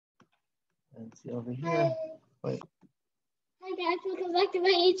Let's see over here. Hi. Wait. Hi guys, welcome back to my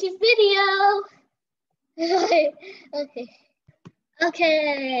YouTube video.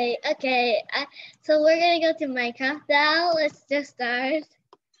 Okay. So we're gonna go to Minecraft now. Let's just start.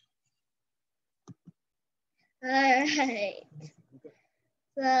 Alright.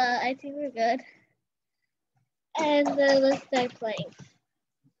 So I think we're good. And let's start playing.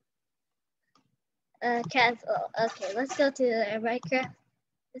 Cancel. Okay, let's go to Minecraft.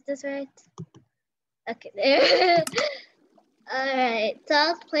 Is this right? Okay, there. Alright, so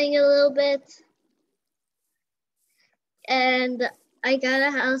I was playing a little bit. And I got a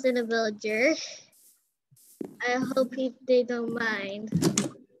house in a villager. I hope they don't mind.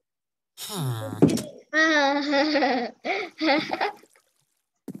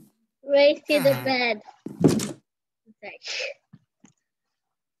 Race to the bed. Sorry.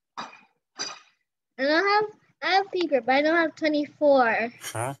 I have paper, but I don't have 24.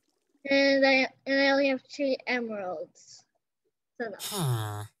 Huh? And I only have 3 emeralds. So no.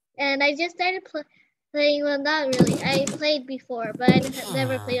 And I just started playing, well, not really. I played before, but I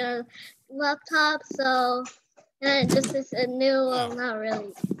never played on a laptop, so this is a new, well, not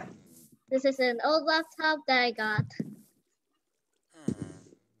really. This is an old laptop that I got.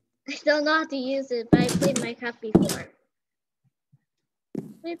 I don't know how to use it, but I played Minecraft before.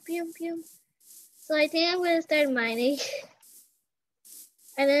 So I think I'm going to start mining.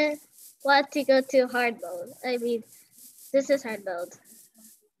 And then want to go to hard mode. I mean, this is hard mode.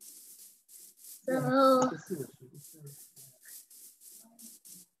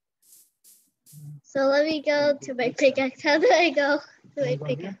 So let me go to my pickaxe. How do I go to my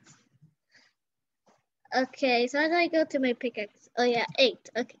pickaxe? Okay, so how do I go to my pickaxe? Oh yeah, 8.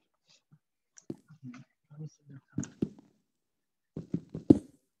 Okay.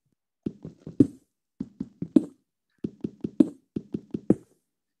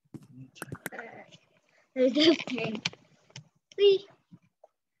 Okay. Whee.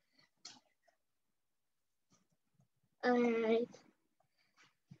 Alright.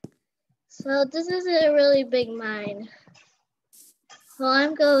 So this is a really big mine. So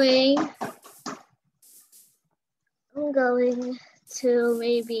I'm going to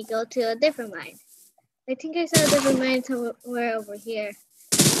maybe go to a different mine. I think I saw a different mine somewhere over here.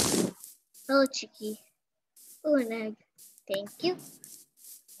 Hello, Chicky. Oh, an egg. Thank you.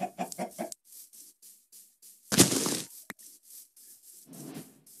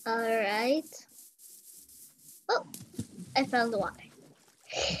 Alright. Oh, I found the water.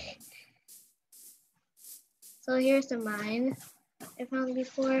 So here's the mine I found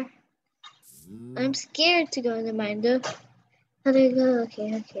before. I'm scared to go in the mine though. How do I go?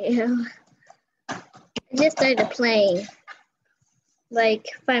 Okay. I just started playing like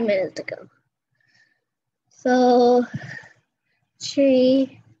 5 minutes ago. So,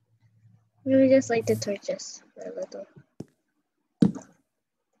 tree. Maybe just light the torches for a little.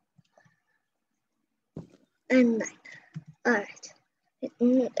 And 9. Alright. I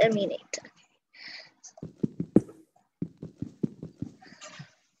mean 8.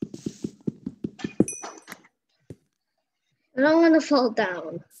 I don't want to fall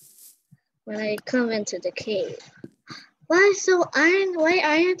down when I come into the cave. Why so iron? Why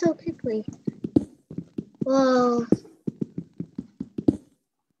iron so quickly? Whoa.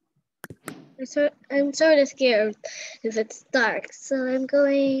 I'm sort of scared if it's dark, so I'm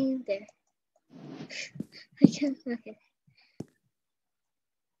going there. Okay.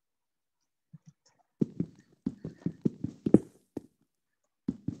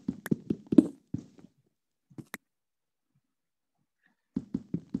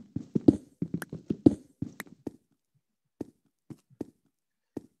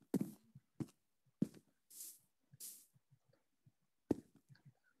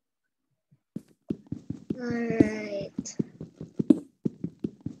 Alright.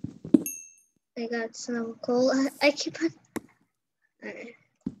 I got some coal. I keep on. Alright.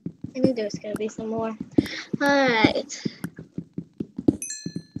 I knew there was gonna be some more. Alright.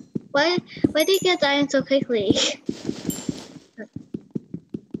 Why did you get iron so quickly?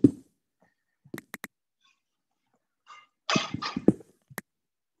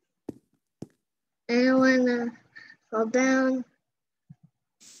 I don't wanna fall down.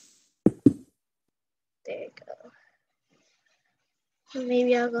 There you go.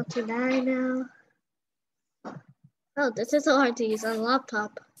 Maybe I'll go to 9 now. Oh, this is so hard to use on a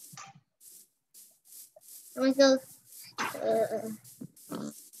laptop. I'm gonna go.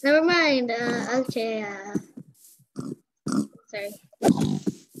 Never mind. Okay. Sorry.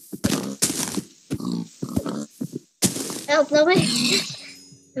 Help! Nobody's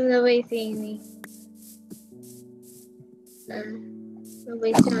seeing me.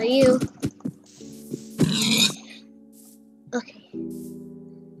 Nobody's telling you. Okay.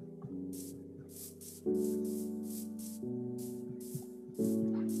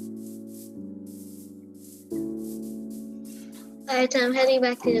 Alright, so I'm heading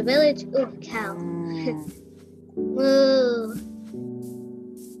back to the village. Ooh, cow. Moo.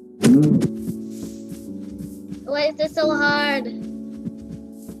 Why is this so hard? I'm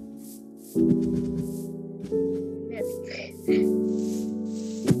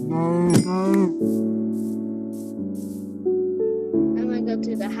gonna go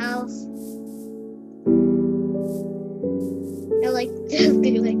to the house. I like just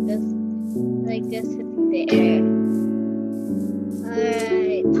do like this. Like this hitting the air.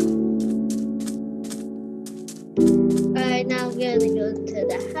 Alright. Alright, now I'm gonna go to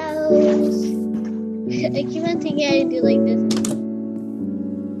the house. I keep on thinking I do like this.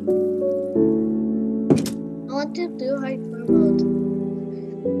 I want to do hardcore mode.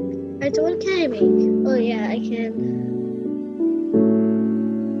 Alright, so what can I make? Oh yeah, I can.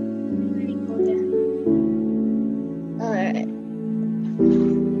 Alright.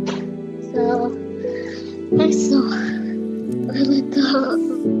 So, I saw a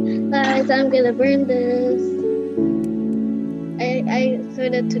little. Alright, so I'm gonna burn this. I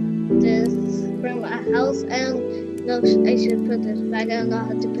sort of took this from a house and no, I should put this back. I don't know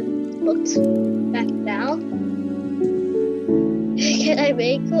how to put the books back down. Can I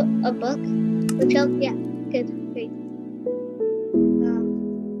make a book? Michelle? Yeah, good, great.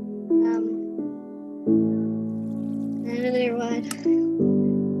 Another one.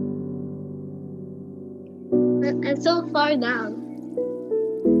 I'm so far down.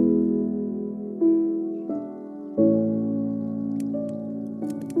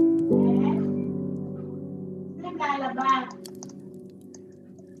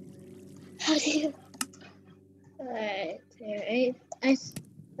 How do you? Alright, alright. I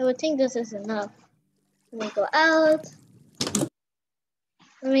would think this is enough. Let me go out.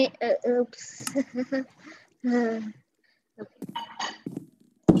 Let me. Oops. Okay.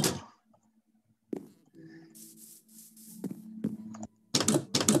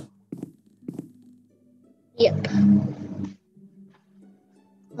 Yep.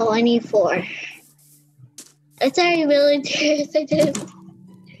 Oh, I need 4. Sorry, villagers. I didn't.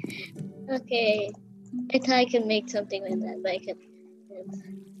 Okay. I thought I could make something with that, but I couldn't.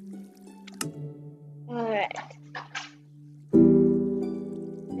 Alright. I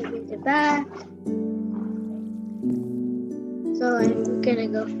bring it back. So I'm gonna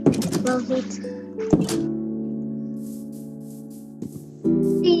go close it.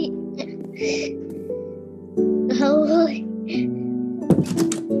 Oh,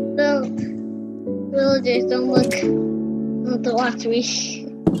 don't. Villagers, don't look. Don't watch me.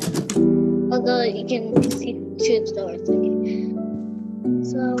 Although you can see through the doors. Okay.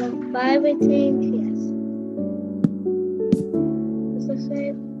 So 5, I think. Yes. Is this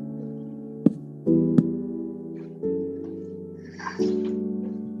right?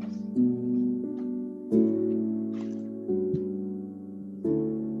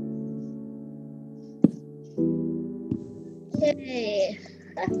 Okay.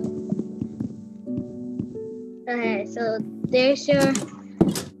 Okay, so there's your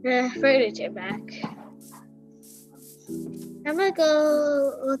furniture back. I'm gonna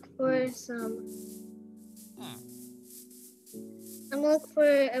go look for some. I'm gonna look for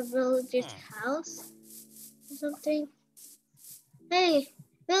a villager's house or something. Hey,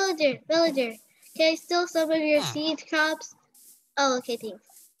 villager, can I steal some of your seed crops? Oh, okay, thanks.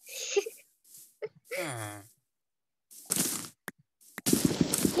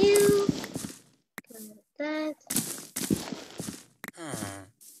 You got that.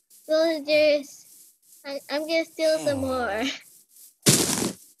 Villagers, I'm gonna steal some more.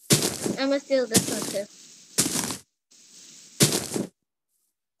 I'm gonna steal this one too.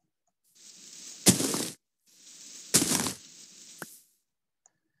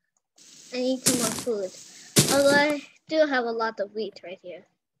 I need some more food. Although I do have a lot of wheat right here.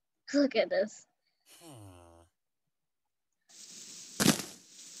 Look at this.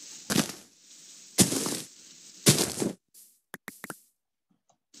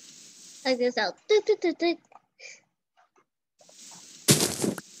 Like this out.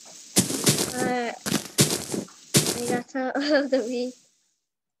 Alright. I got some of the wheat.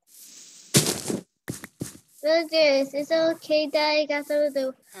 Villagers, is it okay that I got some of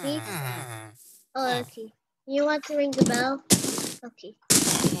the wheat? Oh, okay. You want to ring the bell? Okay.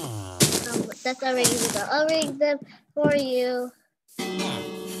 That's already the bell. I'll ring them for you.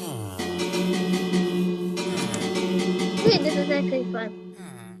 Wait, this is actually fun.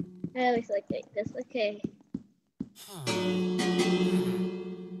 I always like this. Okay.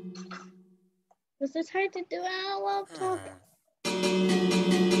 This is hard to do on a laptop.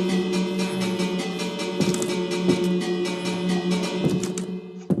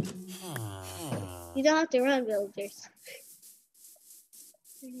 You don't have to run, villagers.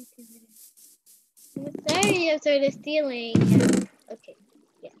 I'm sorry I started stealing. Okay,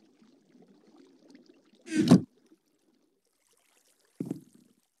 yeah.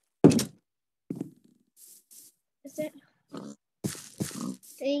 Is it?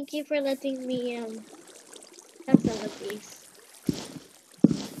 Thank you for letting me have some of these.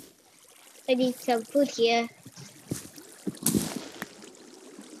 I need some food here.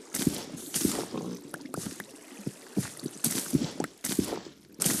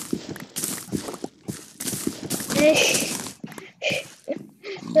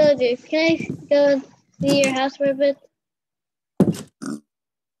 Villagers, can I go see your house for a bit?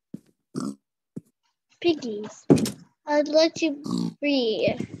 Piggies, I'd let you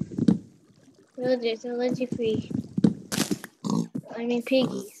free. Villagers, I'll let you free. I mean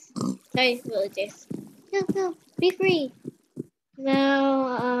piggies. Sorry, villagers. No, be free.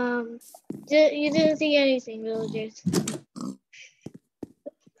 Now, you didn't see anything, villagers.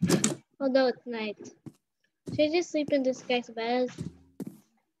 Although it's night. Should I just sleep in this guy's bed?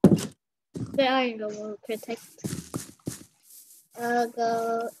 The iron golem will protect. I'll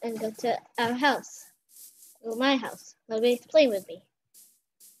go to our house. Well, my house. Nobody's playing with me.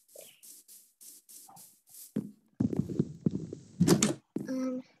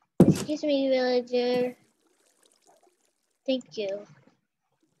 Excuse me, villager. Thank you.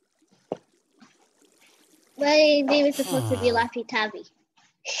 My name is supposed to be Laffy Tabby.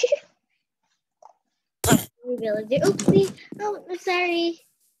 Villager. Oopsie. Oh, I'm sorry.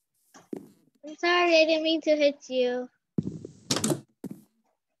 I'm sorry, I didn't mean to hit you.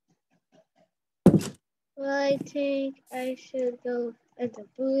 Well, I think I should go get some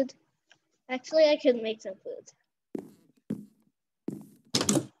food. Actually, I could make some food.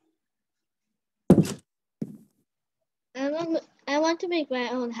 I want to make my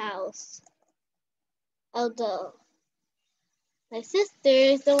own house. Although, my sister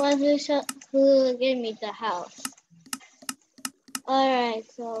is the one who gave me the house. Alright,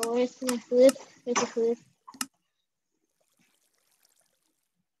 so where's my food? Where's the food?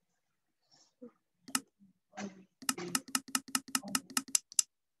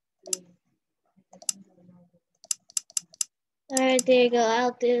 Alright, there you go.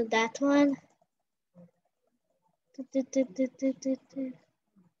 I'll do that one.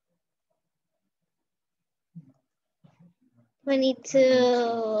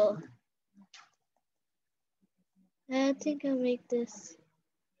 22. I think I'll make this.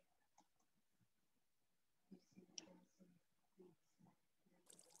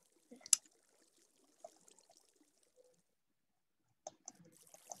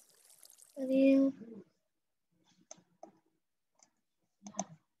 How do you?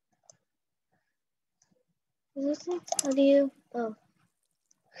 Is this it? How do you? Oh.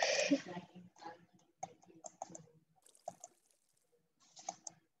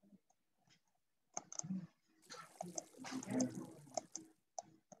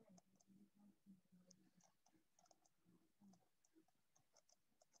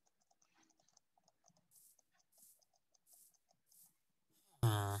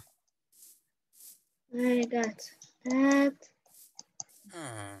 I got that.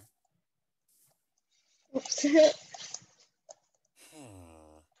 Oops.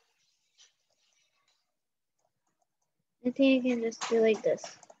 I think I can just do like this.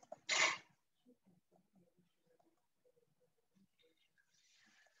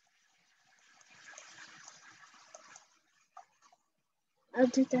 I'll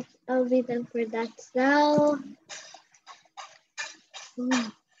do that. I'll be done for that now.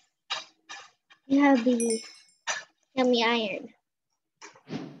 Yummy iron.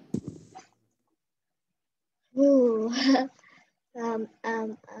 Ooh.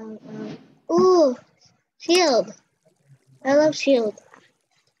 Ooh, shield. I love shield.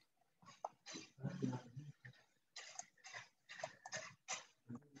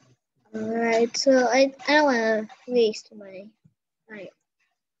 Alright, so I don't want to waste my iron.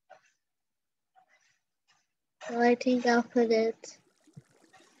 So I think I'll put it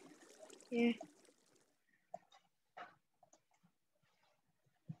here.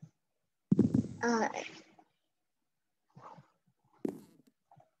 Alright.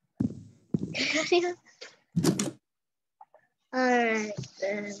 Alright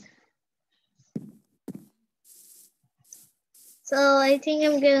then. So I think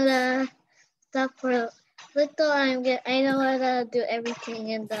I'm gonna stop for a little. I don't wanna do everything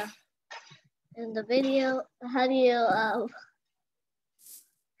in the video. How do you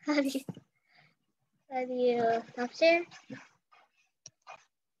How do you stop share?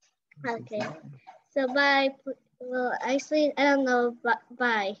 Okay. So bye. Well, actually, I don't know.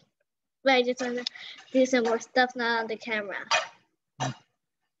 Bye. But I just want to do some more stuff now on the camera.